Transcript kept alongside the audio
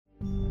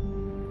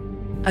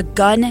a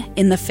gun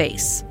in the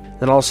face.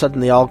 Then all of a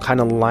sudden, they all kind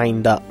of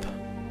lined up.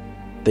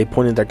 They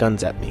pointed their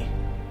guns at me.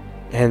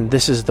 And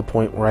this is the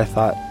point where I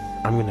thought,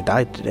 I'm going to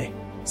die today.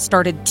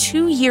 Started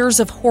 2 years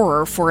of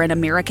horror for an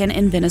American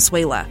in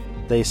Venezuela.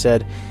 They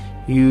said,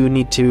 you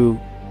need to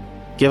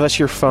give us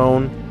your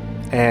phone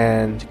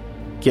and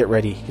get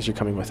ready because you're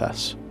coming with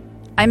us.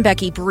 I'm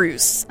Becky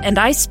Bruce, and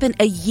I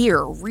spent a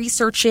year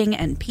researching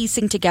and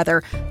piecing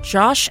together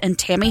Josh and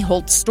Tammy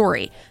Holt's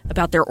story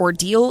about their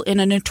ordeal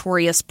in a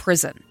notorious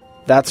prison.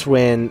 That's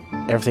when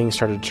everything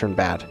started to turn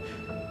bad.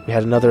 We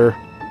had another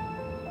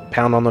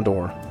pound on the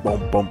door.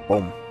 Boom, boom,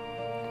 boom.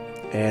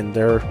 And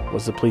there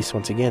was the police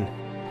once again.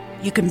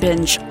 You can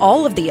binge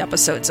all of the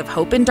episodes of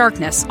Hope in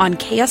Darkness on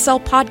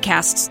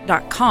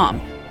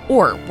KSLpodcasts.com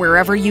or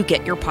wherever you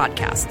get your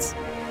podcasts.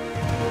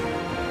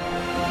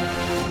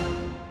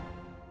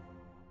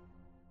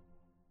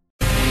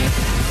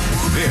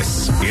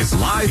 This is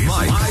Live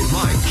Mike.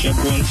 Check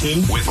 1, 2.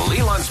 With Lee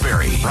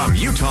Lunsberry. From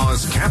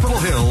Utah's Capitol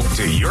Hill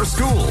to your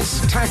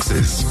schools,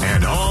 taxes,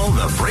 and all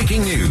the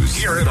breaking news.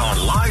 Hear it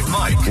on Live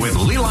Mike with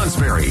Lee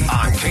Lunsberry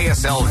on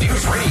KSL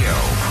News Radio.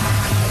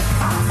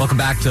 Welcome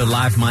back to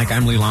Live Mike.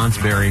 I'm Lee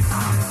Lonsberry.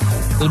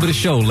 A little bit of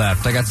show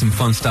left. I got some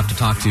fun stuff to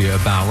talk to you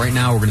about. Right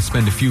now, we're going to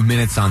spend a few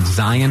minutes on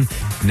Zion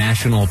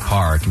National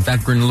Park. In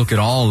fact, we're going to look at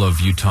all of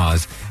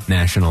Utah's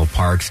national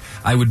parks.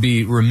 I would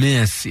be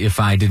remiss if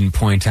I didn't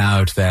point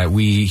out that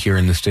we here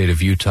in the state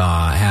of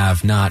Utah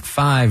have not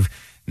 5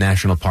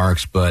 national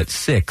parks, but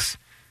 6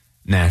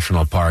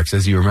 national parks.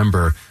 As you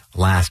remember,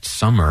 last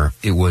summer,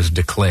 it was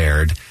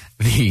declared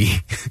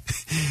the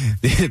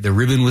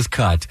ribbon was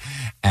cut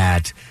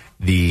at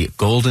the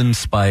Golden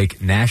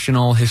Spike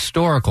National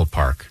Historical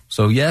Park.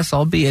 So yes,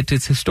 albeit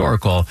it's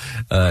historical,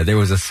 there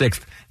was a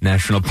 6th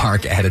national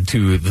park added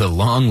to the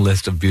long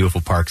list of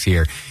beautiful parks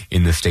here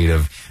in the state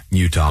of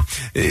Utah.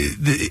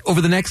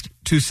 Over the next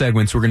 2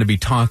 segments, we're going to be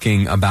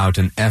talking about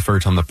an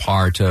effort on the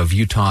part of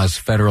Utah's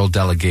federal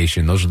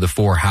delegation. Those are the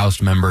 4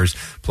 House members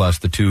plus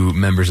the 2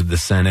 members of the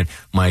Senate,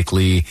 Mike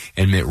Lee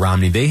and Mitt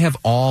Romney. They have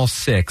all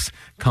 6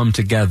 come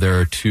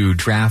together to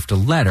draft a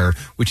letter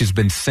which has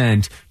been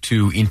sent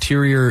to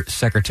Interior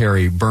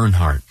Secretary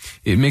Bernhardt.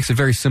 It makes a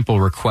very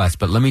simple request,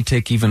 but let me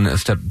take even a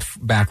step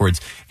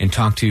backwards and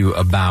talk to you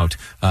about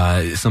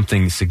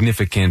something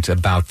significant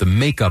about the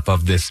makeup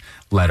of this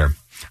letter.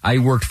 I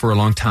worked for a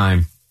long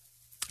time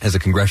as a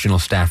congressional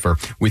staffer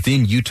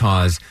within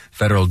Utah's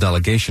federal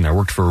delegation. I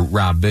worked for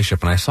Rob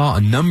Bishop, and I saw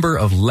a number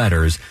of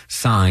letters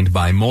signed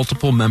by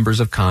multiple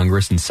members of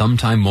Congress and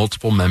sometimes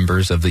multiple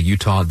members of the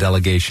Utah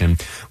delegation.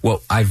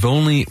 What I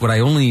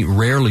only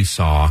rarely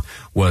saw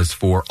was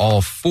for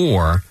all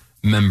 4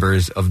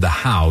 members of the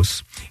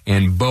House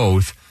and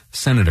both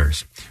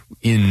senators.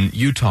 In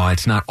Utah,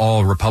 it's not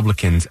all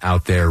Republicans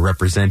out there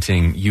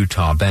representing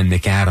Utah. Ben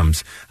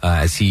McAdams,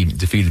 as he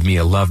defeated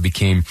Mia Love,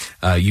 became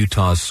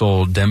Utah's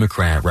sole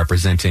Democrat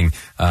representing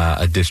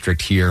a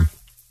district here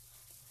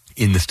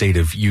in the state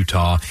of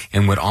Utah.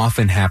 And what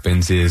often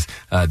happens is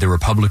the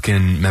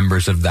Republican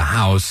members of the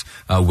House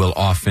will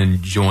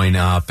often join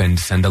up and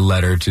send a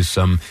letter to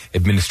some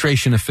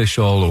administration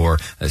official or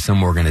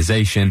some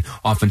organization,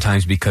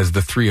 oftentimes because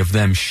the 3 of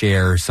them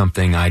share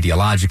something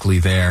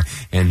ideologically there,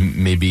 and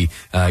maybe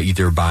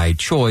either by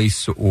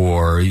choice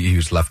or he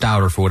was left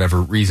out or for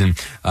whatever reason,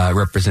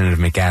 Representative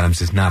McAdams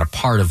is not a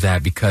part of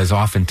that because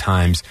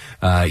oftentimes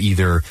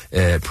either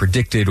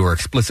predicted or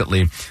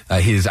explicitly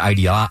his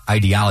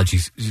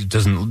ideologies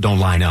don't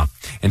line up.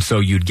 And so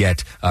you'd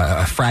get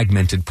a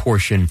fragmented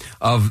portion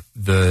of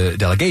the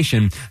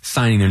delegation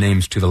signing their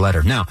names to the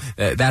letter. Now,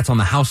 that's on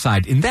the House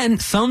side. And then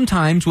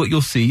sometimes what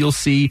you'll see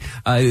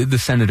the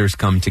senators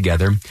come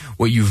together.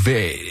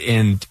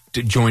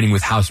 Joining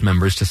with House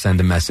members to send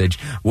a message.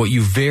 What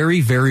you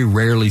very, very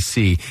rarely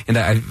see, and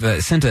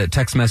I've sent a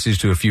text message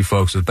to a few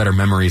folks with better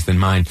memories than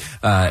mine,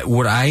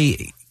 what I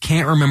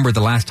can't remember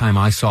the last time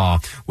I saw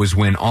was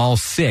when all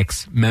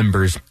 6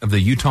 members of the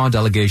Utah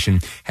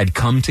delegation had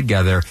come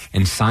together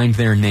and signed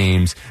their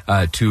names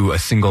to a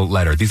single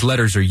letter. These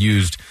letters are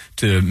used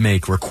to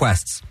make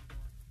requests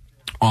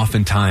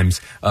oftentimes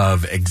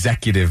of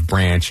executive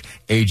branch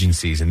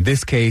agencies. In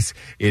this case,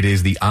 it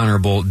is the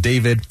Honorable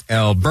David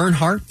L.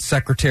 Bernhardt,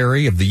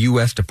 Secretary of the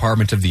U.S.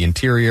 Department of the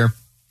Interior,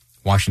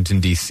 Washington,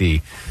 D.C.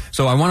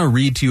 So I want to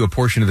read to you a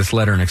portion of this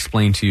letter and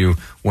explain to you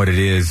what it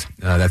is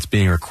that's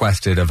being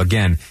requested of,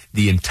 again,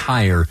 the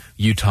entire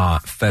Utah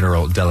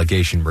federal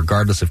delegation.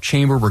 Regardless of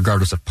chamber,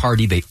 regardless of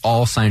party, they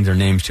all signed their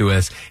names to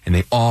us, and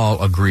they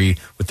all agree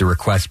with the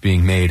request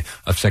being made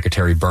of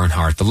Secretary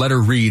Bernhardt. The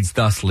letter reads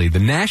thusly: the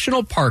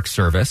National Park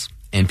Service,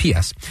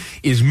 NPS,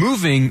 is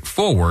moving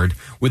forward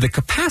with a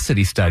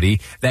capacity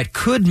study that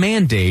could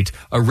mandate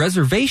a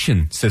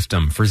reservation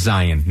system for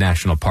Zion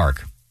National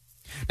Park.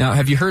 Now,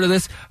 have you heard of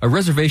this? A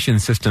reservation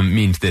system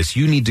means this.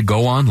 You need to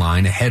go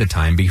online ahead of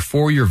time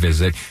before your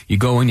visit. You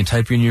go in, you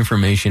type in your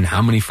information,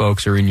 how many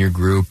folks are in your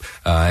group,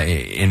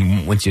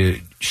 and once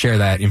you share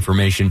that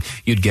information,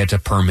 you'd get a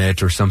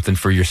permit or something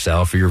for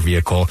yourself or your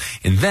vehicle.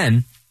 And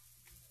then,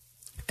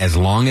 as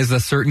long as a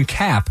certain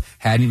cap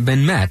hadn't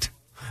been met,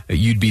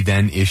 you'd be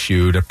then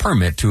issued a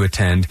permit to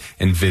attend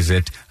and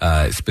visit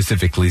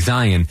specifically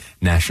Zion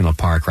National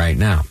Park right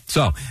now.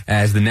 So,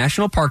 as the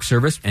National Park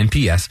Service,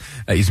 NPS,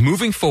 is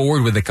moving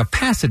forward with a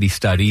capacity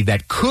study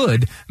that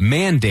could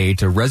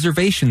mandate a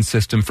reservation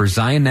system for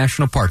Zion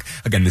National Park.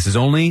 Again, this is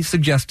only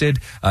suggested,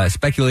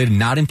 speculated,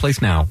 not in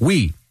place now.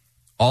 We,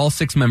 all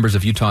 6 members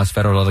of Utah's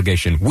federal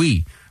delegation,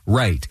 we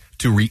write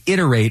to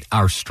reiterate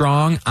our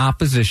strong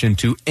opposition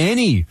to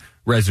any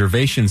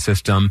reservation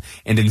system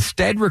and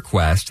instead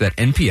request that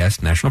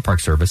NPS, National Park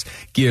Service,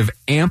 give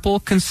ample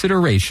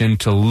consideration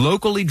to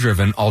locally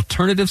driven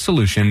alternative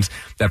solutions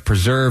that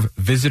preserve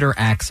visitor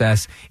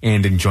access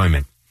and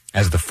enjoyment.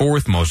 As the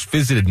 4th most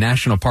visited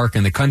national park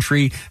in the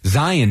country,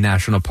 Zion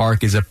National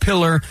Park is a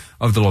pillar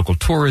of the local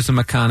tourism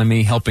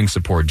economy, helping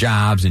support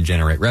jobs and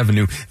generate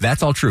revenue.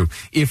 That's all true.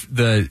 If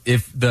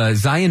the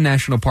Zion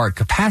National Park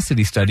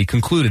capacity study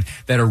concluded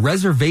that a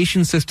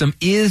reservation system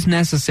is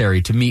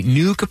necessary to meet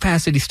new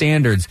capacity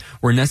standards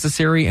where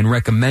necessary and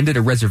recommended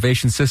a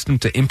reservation system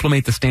to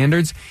implement the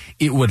standards,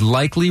 it would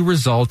likely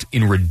result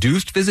in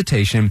reduced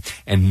visitation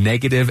and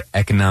negative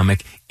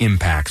economic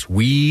impacts.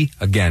 We,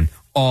 again,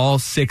 all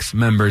 6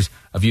 members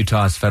of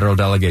Utah's federal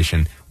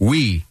delegation,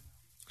 we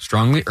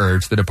strongly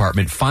urge the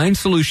department find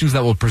solutions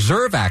that will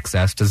preserve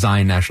access to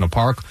Zion National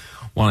Park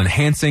while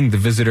enhancing the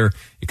visitor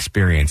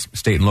experience.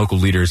 State and local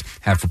leaders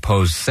have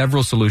proposed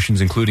several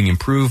solutions, including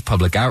improved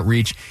public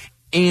outreach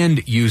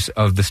and use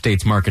of the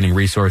state's marketing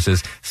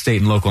resources, state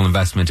and local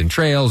investment in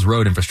trails,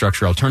 road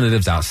infrastructure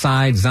alternatives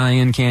outside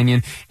Zion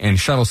Canyon, and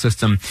shuttle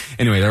system.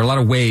 Anyway, there are a lot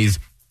of ways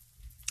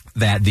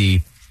that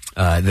the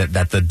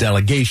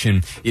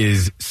delegation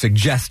is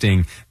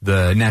suggesting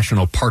the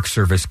National Park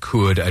Service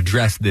could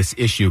address this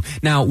issue.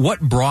 Now,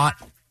 what brought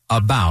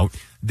about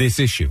this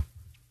issue?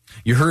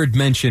 You heard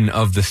mention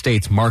of the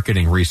state's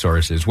marketing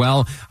resources.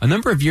 Well, a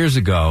number of years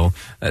ago,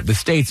 the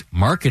state's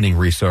marketing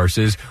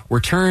resources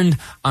were turned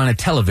on a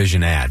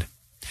television ad,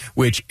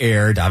 which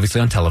aired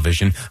obviously on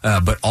television,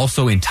 but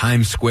also in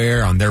Times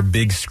Square on their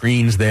big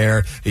screens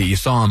there. You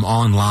saw them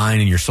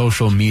online in your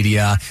social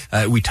media.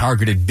 We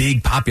targeted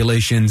big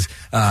populations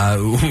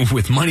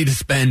with money to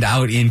spend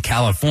out in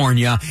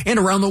California and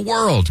around the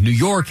world. New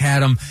York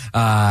had them.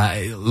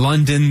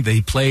 London,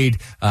 they played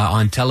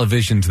on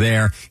televisions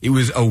there. It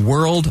was a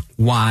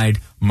worldwide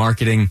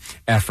marketing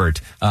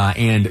effort.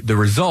 And the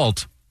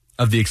result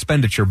of the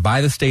expenditure by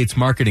the state's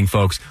marketing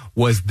folks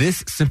was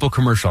this simple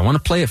commercial. I want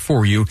to play it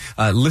for you.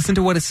 Listen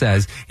to what it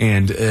says,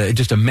 and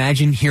just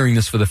imagine hearing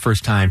this for the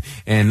first time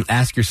and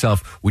ask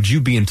yourself, would you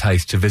be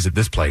enticed to visit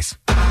this place?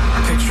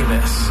 Picture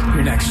this,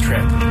 your next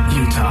trip,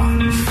 Utah,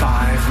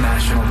 5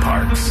 national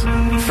parks.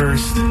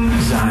 First,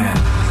 Zion.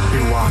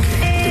 You're walking,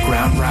 the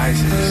ground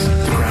rises,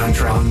 the ground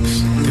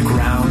drops, the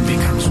ground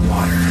becomes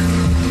water.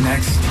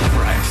 Next,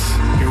 Bryce.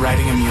 You're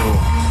riding a mule.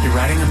 You're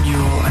riding a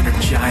mule under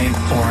giant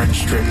orange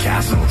strip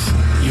castles.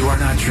 You are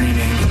not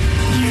dreaming.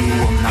 You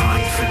will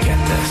not forget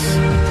this.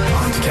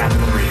 On to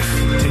Capitol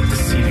Reef. Take the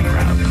scenic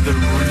route, the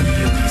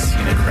really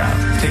scenic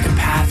route. Take a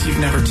path you've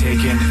never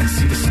taken and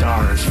see the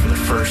stars for the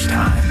first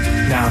time.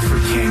 Now for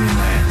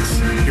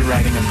Canyonlands. You're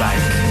riding a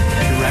bike.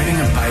 You're riding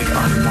a bike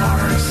on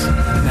Mars.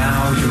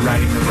 Now you're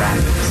riding the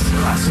rapids.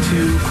 Class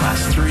 2,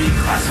 Class 3,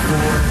 Class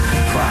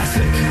 4,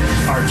 Classic.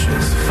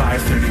 Arches,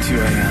 5:32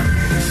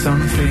 a.m.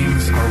 Some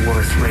things are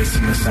worth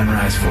racing the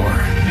sunrise for.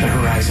 The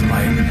horizon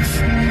lightens.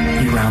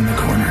 You round the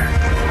corner.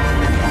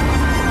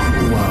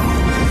 Whoa.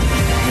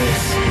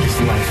 This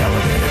is Life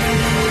Elevated.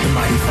 The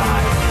Mighty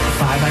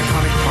 5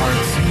 iconic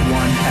parks,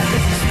 1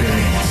 epic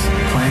experience.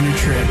 Plan your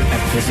trip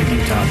at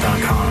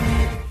visitutah.com.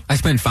 I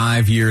spent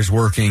 5 years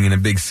working in a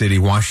big city,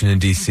 Washington,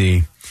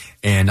 D.C.,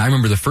 and I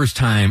remember the first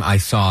time I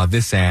saw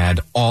this ad,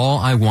 all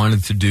I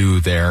wanted to do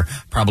there,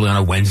 probably on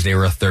a Wednesday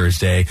or a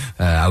Thursday,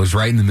 I was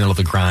right in the middle of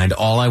the grind.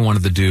 All I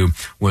wanted to do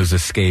was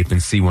escape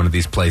and see one of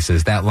these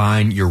places. That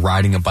line, you're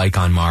riding a bike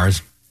on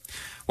Mars.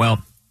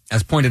 Well,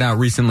 as pointed out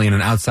recently in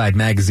an Outside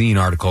Magazine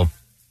article,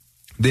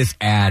 this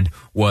ad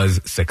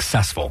was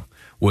successful.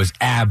 Was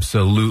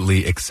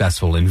absolutely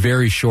successful. In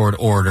very short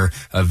order,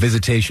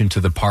 visitation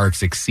to the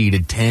parks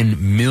exceeded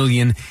 10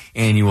 million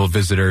annual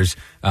visitors.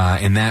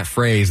 And that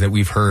phrase that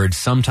we've heard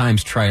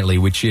sometimes tritely,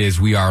 which is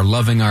we are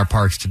loving our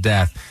parks to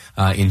death,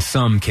 in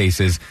some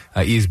cases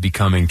is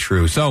becoming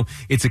true. So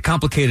it's a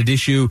complicated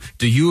issue.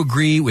 Do you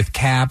agree with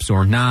caps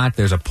or not?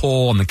 There's a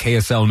poll on the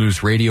KSL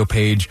News radio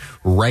page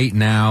right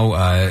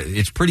now.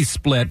 It's pretty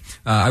split.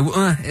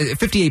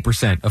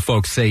 58% of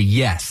folks say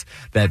yes,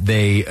 that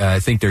they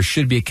think there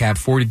should be a cap.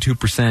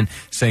 42%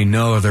 say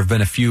no. There have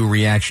been a few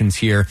reactions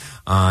here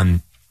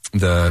on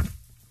the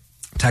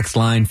text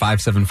line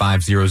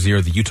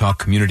 57500, the Utah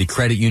Community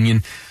Credit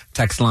Union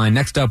text line.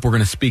 Next up, we're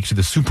going to speak to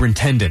the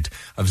superintendent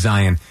of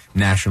Zion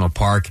National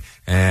Park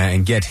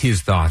and get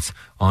his thoughts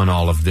on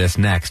all of this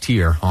next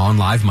here on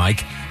Live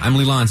Mike. I'm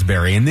Lee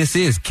Lonsberry, and this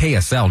is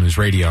KSL News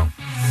Radio.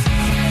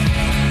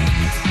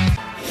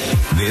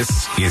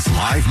 This is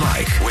Live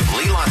Mike with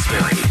Lee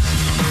Lonsberry.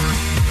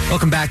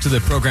 Welcome back to the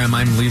program.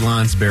 I'm Lee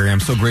Lonsberry. I'm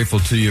so grateful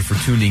to you for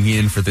tuning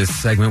in for this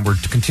segment. We're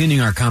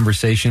continuing our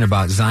conversation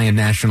about Zion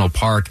National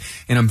Park,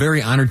 and I'm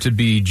very honored to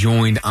be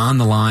joined on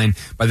the line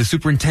by the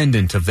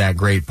superintendent of that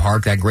great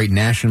park, that great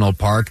national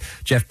park,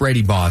 Jeff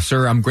Bradybaugh.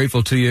 Sir, I'm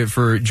grateful to you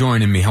for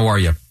joining me. How are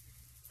you?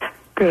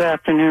 Good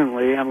afternoon,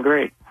 Lee. I'm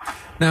great.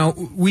 Now,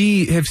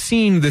 we have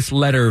seen this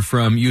letter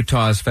from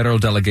Utah's federal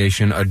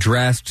delegation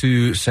addressed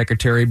to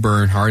Secretary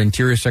Bernhardt,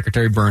 Interior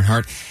Secretary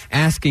Bernhardt,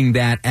 asking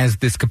that as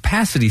this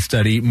capacity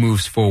study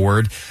moves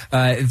forward,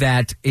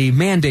 that a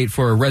mandate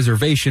for a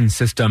reservation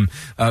system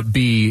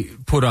be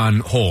put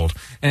on hold.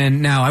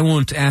 And now I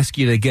won't ask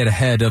you to get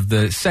ahead of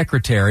the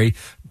Secretary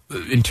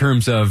in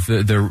terms of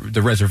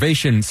the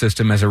reservation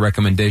system as a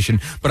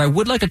recommendation, but I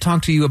would like to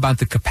talk to you about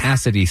the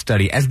capacity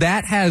study. As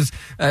that has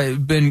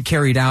been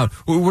carried out,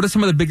 what are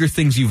some of the bigger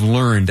things you've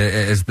learned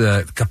as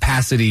the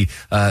capacity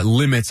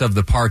limits of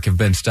the park have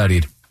been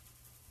studied?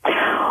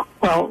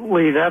 Well,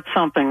 Lee, that's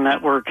something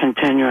that we're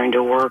continuing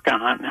to work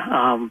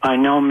on. By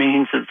no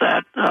means is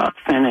that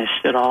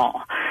finished at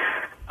all.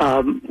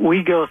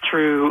 We go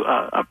through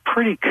a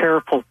pretty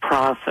careful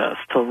process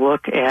to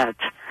look at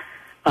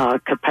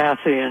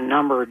capacity in a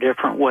number of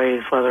different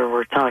ways, whether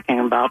we're talking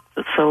about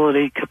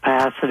facility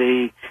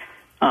capacity,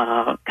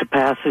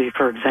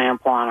 for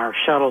example, on our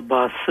shuttle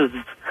buses,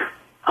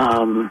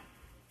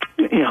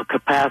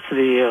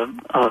 capacity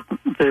of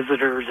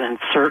visitors in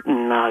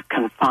certain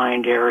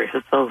confined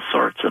areas, those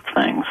sorts of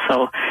things.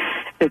 So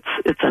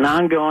it's an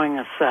ongoing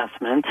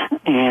assessment,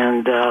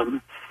 and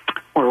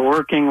we're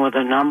working with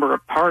a number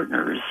of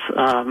partners,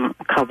 a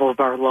couple of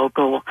our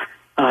local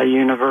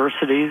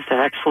universities to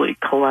actually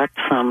collect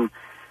some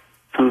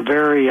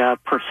very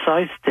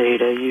precise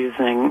data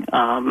using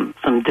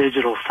some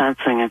digital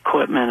sensing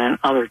equipment and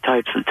other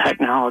types of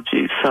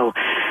technologies. So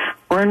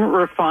we're in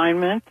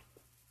refinement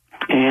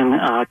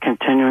and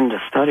continuing to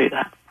study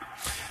that.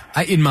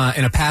 In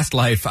a past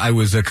life, I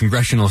was a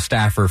congressional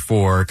staffer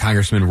for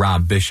Congressman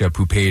Rob Bishop,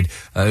 who paid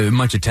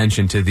much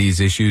attention to these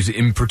issues,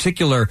 in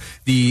particular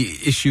the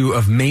issue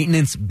of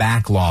maintenance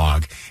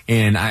backlog.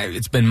 And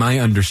it's been my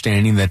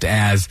understanding that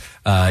as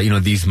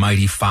these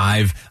Mighty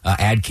Five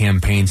ad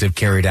campaigns have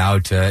carried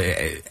out,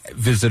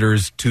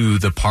 visitors to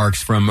the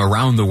parks from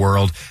around the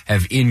world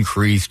have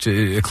increased,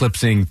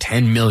 eclipsing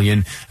 10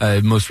 million,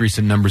 most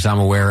recent numbers I'm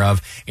aware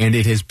of, and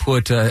it has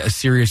put a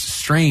serious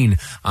strain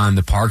on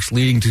the parks,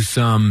 leading to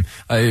some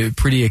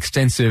pretty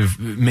extensive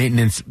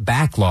maintenance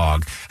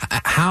backlog.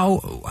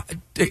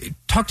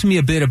 Talk to me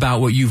a bit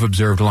about what you've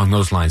observed along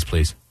those lines,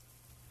 please.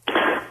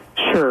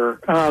 Sure.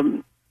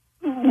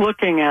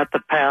 Looking at the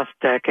past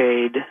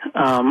decade,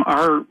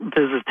 our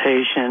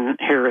visitation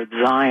here at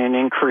Zion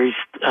increased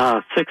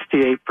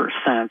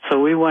 68%.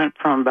 So we went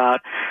from about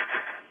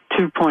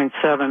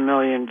 2.7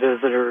 million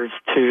visitors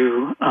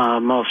to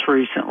most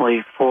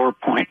recently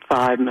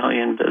 4.5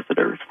 million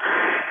visitors.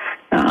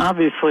 Now,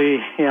 obviously,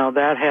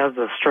 that has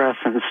a stress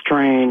and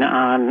strain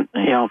on,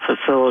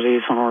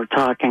 facilities when we're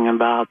talking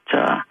about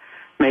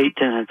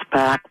maintenance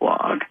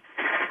backlog.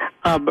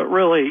 But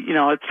really,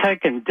 it's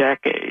taken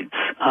decades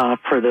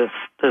for this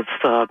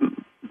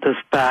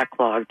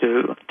backlog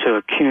to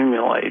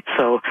accumulate.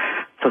 So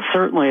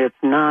certainly it's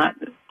not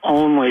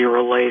only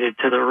related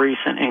to the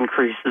recent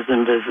increases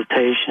in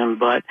visitation,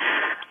 but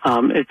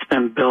it's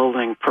been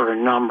building for a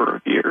number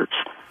of years.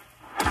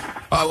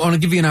 I want to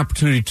give you an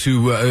opportunity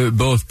to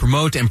both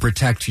promote and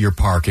protect your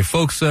park. If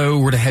folks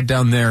were to head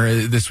down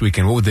there this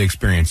weekend, what would they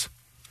experience?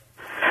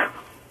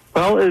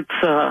 Well, it's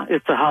a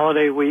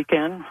holiday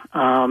weekend,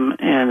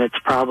 and it's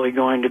probably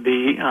going to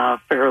be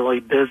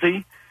fairly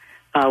busy.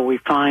 We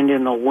find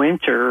in the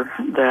winter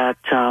that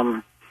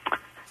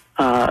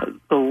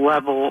the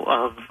level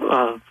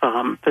of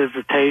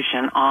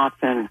visitation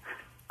often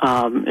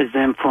is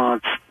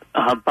influenced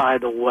by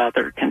the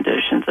weather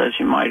conditions, as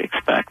you might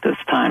expect this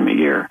time of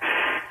year.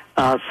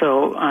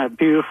 So a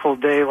beautiful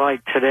day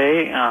like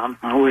today,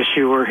 I wish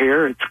you were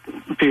here.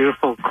 It's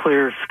beautiful,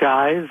 clear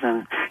skies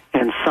and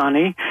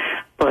sunny,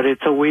 but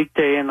it's a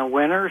weekday in the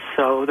winter,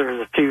 so there's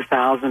a few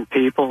thousand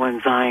people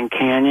in Zion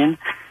Canyon.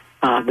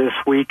 This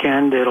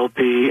weekend it'll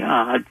be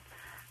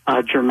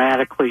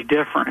dramatically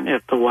different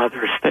if the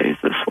weather stays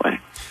this way.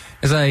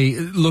 As I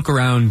look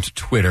around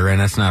Twitter,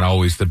 and that's not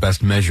always the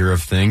best measure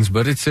of things,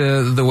 but it's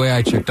the way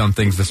I checked on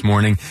things this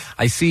morning,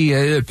 I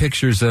see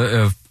pictures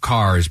of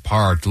cars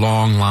parked,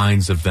 long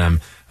lines of them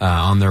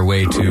on their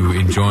way to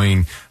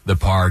enjoying the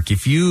park.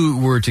 If you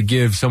were to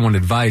give someone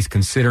advice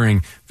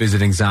considering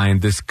visiting Zion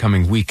this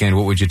coming weekend,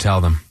 what would you tell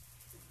them?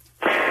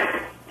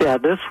 Yeah,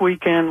 this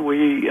weekend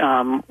we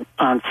on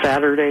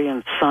Saturday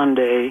and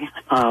Sunday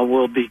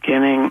we'll be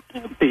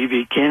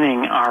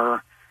beginning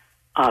our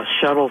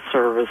shuttle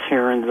service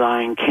here in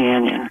Zion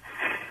Canyon.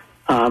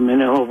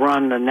 And it'll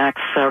run the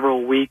next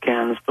several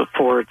weekends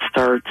before it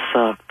starts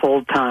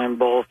full-time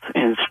both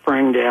in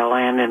Springdale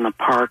and in the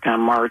park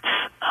on March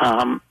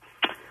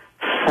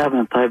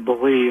 7th, I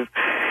believe.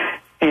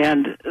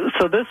 And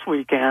so this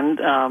weekend,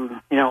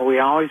 we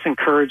always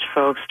encourage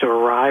folks to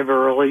arrive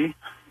early.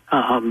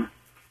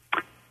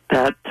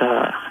 that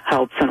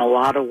helps in a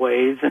lot of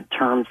ways in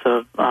terms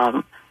of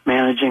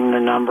managing the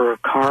number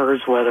of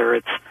cars, whether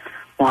it's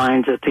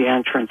lines at the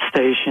entrance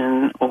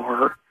station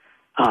or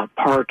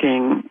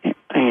parking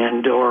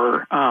and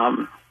or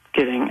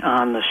getting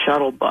on the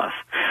shuttle bus.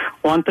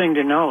 One thing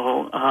to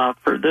know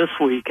for this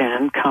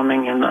weekend,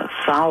 coming in the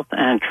south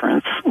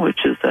entrance, which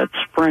is at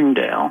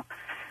Springdale,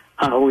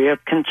 we have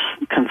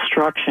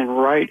construction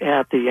right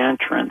at the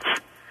entrance.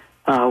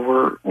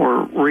 We're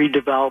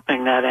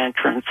redeveloping that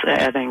entrance,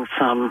 adding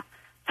some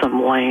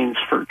lanes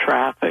for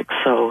traffic.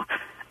 So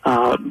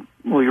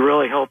we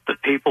really hope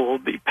that people will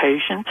be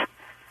patient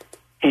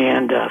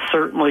and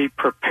certainly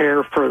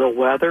prepare for the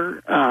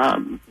weather.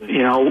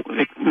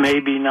 It may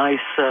be nice,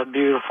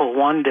 beautiful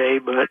one day,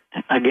 but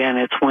again,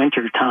 it's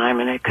winter time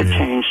and it could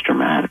change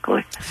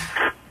dramatically.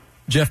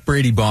 Jeff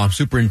Bradybaugh,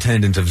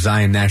 Superintendent of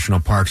Zion National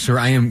Park. Sir,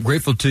 I am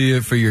grateful to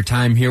you for your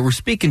time here. We're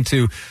speaking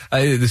to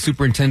the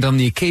superintendent on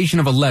the occasion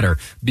of a letter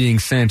being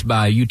sent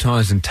by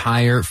Utah's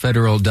entire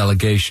federal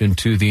delegation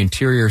to the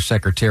Interior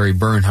Secretary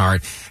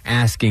Bernhardt,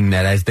 asking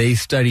that as they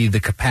study the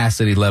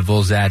capacity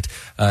levels at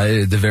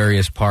the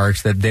various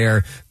parks, that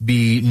there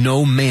be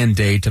no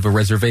mandate of a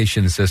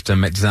reservation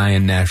system at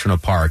Zion National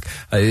Park.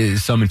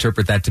 Some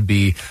interpret that to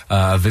be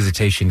a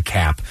visitation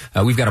cap.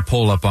 We've got a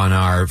poll up on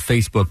our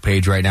Facebook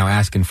page right now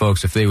asking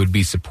folks if they would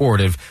be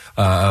supportive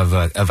of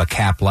a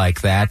cap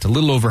like that. A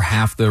little over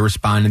half the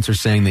respondents are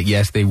saying that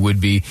yes, they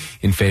would be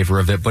in favor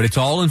of it, but it's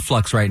all in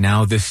flux right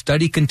now. This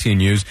study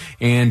continues,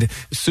 and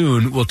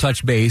soon we'll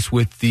touch base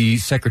with the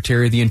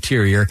Secretary of the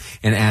Interior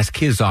and ask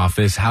his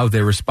office how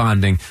they're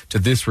responding to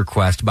this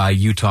request by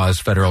Utah's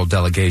federal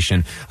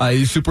delegation.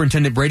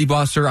 Superintendent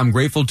Bradybaugh, sir, I'm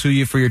grateful to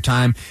you for your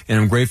time, and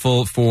I'm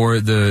grateful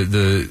for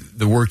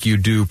the work you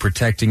do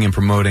protecting and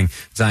promoting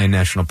Zion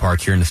National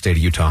Park here in the state of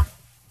Utah.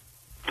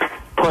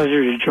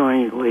 Pleasure to join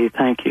you, Lee.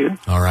 Thank you.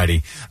 All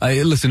righty.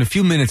 Listen, a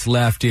few minutes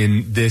left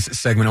in this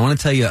segment. I want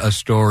to tell you a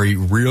story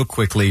real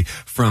quickly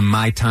from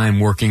my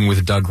time working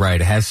with Doug Wright.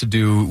 It has to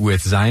do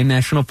with Zion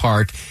National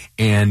Park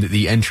and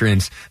the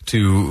entrance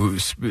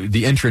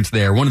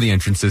there, one of the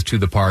entrances to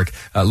the park,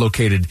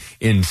 located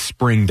in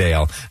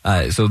Springdale.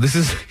 So this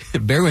is,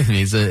 bear with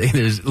me,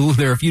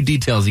 there are a few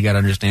details you got to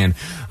understand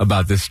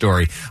about this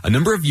story. A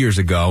number of years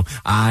ago,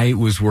 I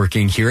was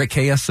working here at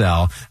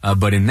KSL,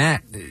 but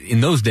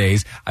in those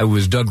days, I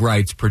was Doug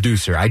Wright's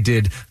producer. I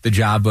did the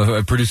job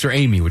of producer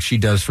Amy, which she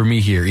does for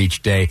me here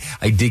each day.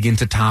 I dig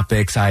into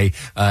topics. I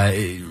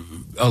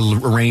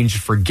arrange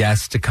for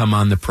guests to come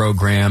on the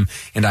program,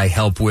 and I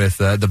help with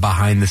the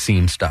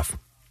behind-the-scenes stuff.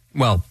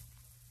 Well,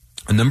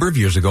 a number of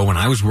years ago, when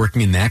I was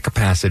working in that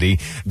capacity,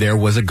 there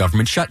was a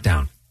government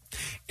shutdown,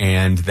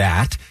 and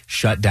that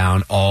shut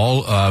down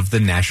all of the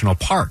national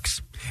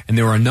parks. And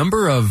there were a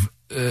number of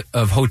there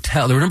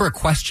were a number of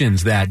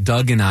questions that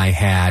Doug and I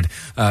had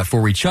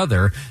for each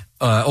other.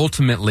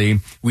 Ultimately,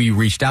 we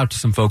reached out to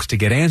some folks to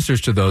get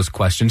answers to those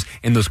questions,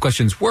 and those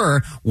questions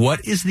were,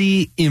 what is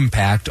the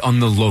impact on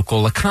the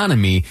local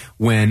economy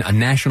when a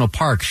national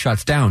park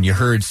shuts down? You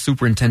heard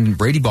Superintendent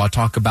Bradybaugh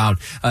talk about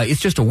it's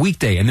just a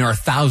weekday, and there are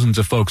thousands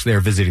of folks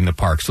there visiting the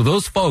park. So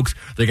those folks,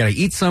 they got to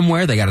eat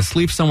somewhere, they got to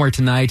sleep somewhere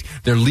tonight,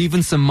 they're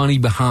leaving some money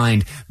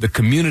behind. The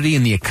community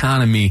and the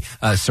economy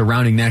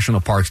surrounding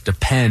national parks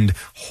depend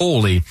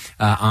wholly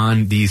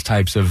on these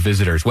types of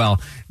visitors.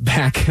 Well,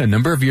 back a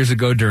number of years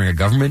ago during a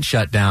government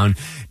shutdown,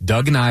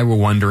 Doug and I were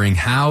wondering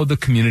how the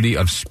community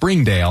of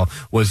Springdale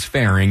was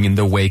faring in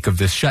the wake of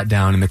this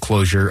shutdown and the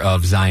closure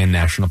of Zion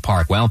National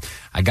Park. Well,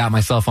 I got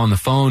myself on the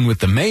phone with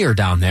the mayor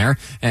down there,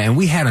 and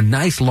we had a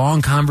nice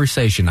long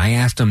conversation. I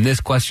asked him this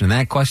question and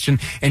that question,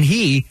 and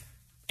he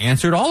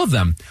answered all of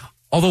them.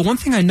 Although one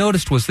thing I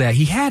noticed was that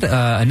he had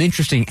an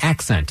interesting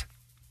accent.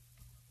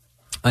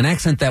 An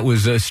accent that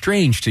was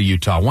strange to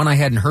Utah, one I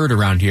hadn't heard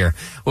around here.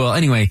 Well,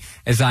 anyway,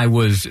 as I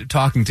was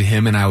talking to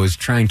him and I was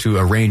trying to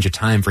arrange a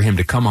time for him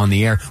to come on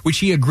the air, which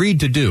he agreed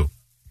to do.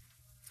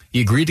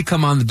 He agreed to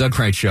come on the Doug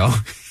Wright Show.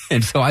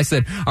 And so I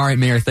said, all right,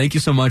 Mayor, thank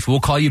you so much. We'll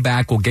call you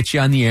back. We'll get you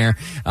on the air.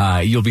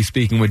 You'll be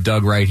speaking with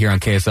Doug Wright here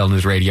on KSL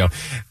News Radio.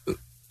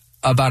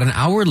 About an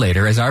hour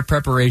later, as our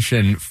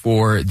preparation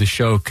for the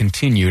show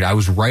continued, I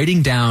was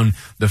writing down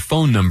the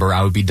phone number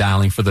I would be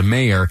dialing for the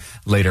mayor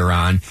later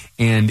on,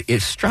 and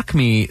it struck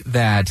me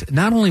that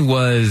not only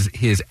was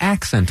his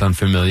accent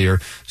unfamiliar,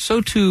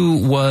 so too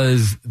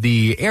was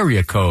the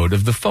area code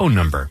of the phone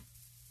number.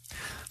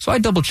 So I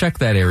double-checked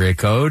that area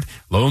code.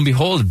 Lo and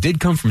behold, it did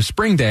come from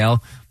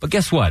Springdale, but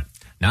guess what?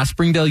 Not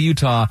Springdale,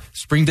 Utah,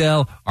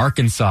 Springdale,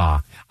 Arkansas.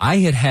 I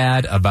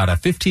had about a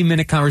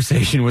 15-minute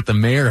conversation with the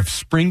mayor of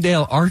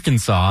Springdale,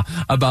 Arkansas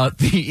about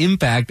the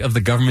impact of the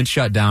government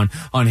shutdown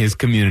on his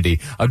community.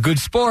 A good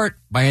sport,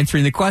 by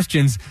answering the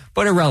questions,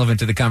 but irrelevant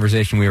to the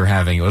conversation we were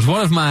having. It was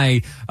one of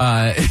my,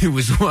 it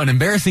was an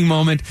embarrassing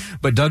moment,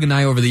 but Doug and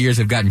I over the years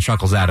have gotten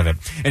chuckles out of it.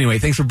 Anyway,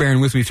 thanks for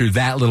bearing with me through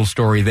that little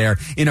story there.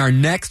 In our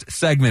next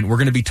segment, we're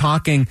going to be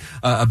talking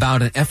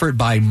about an effort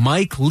by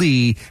Mike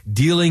Lee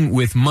dealing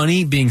with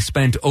money being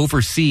spent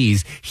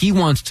overseas. He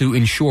wants to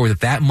ensure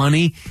that that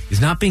money is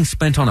not being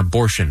spent on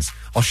abortions.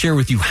 I'll share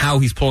with you how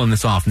he's pulling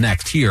this off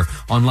next here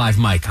on Live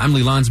Mike. I'm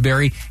Lee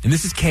Lonsberry, and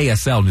this is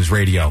KSL News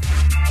Radio.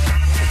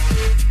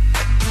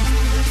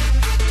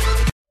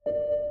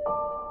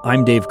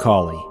 I'm Dave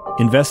Cawley,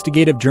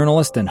 investigative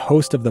journalist and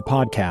host of the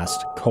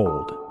podcast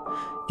Cold.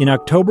 In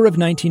October of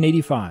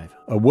 1985,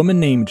 a woman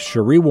named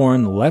Cherie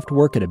Warren left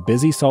work at a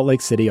busy Salt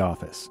Lake City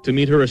office to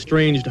meet her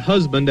estranged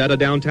husband at a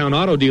downtown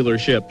auto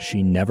dealership.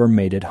 She never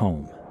made it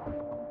home.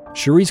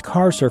 Cherie's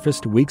car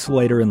surfaced weeks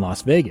later in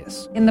Las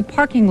Vegas. In the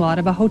parking lot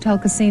of a hotel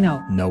casino.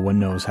 No one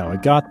knows how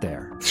it got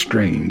there.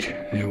 Strange.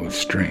 It was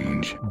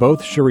strange.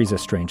 Both Cherie's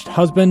estranged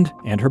husband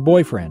and her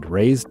boyfriend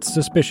raised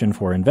suspicion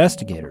for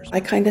investigators.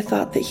 I kind of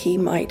thought that he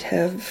might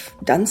have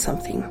done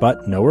something.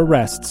 But no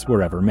arrests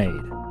were ever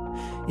made.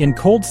 In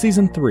Cold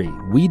Season 3,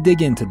 we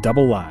dig into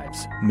double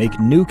lives, make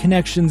new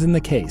connections in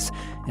the case,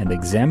 and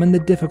examine the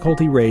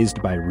difficulty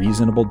raised by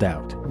reasonable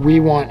doubt. We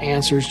want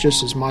answers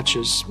just as much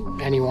as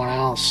anyone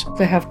else.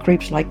 They have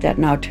creeps like that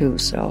now too,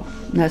 so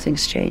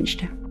nothing's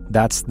changed.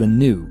 That's the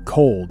new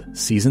Cold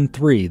Season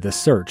 3, The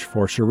Search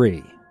for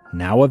Cherie,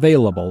 now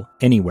available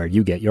anywhere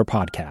you get your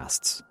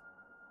podcasts.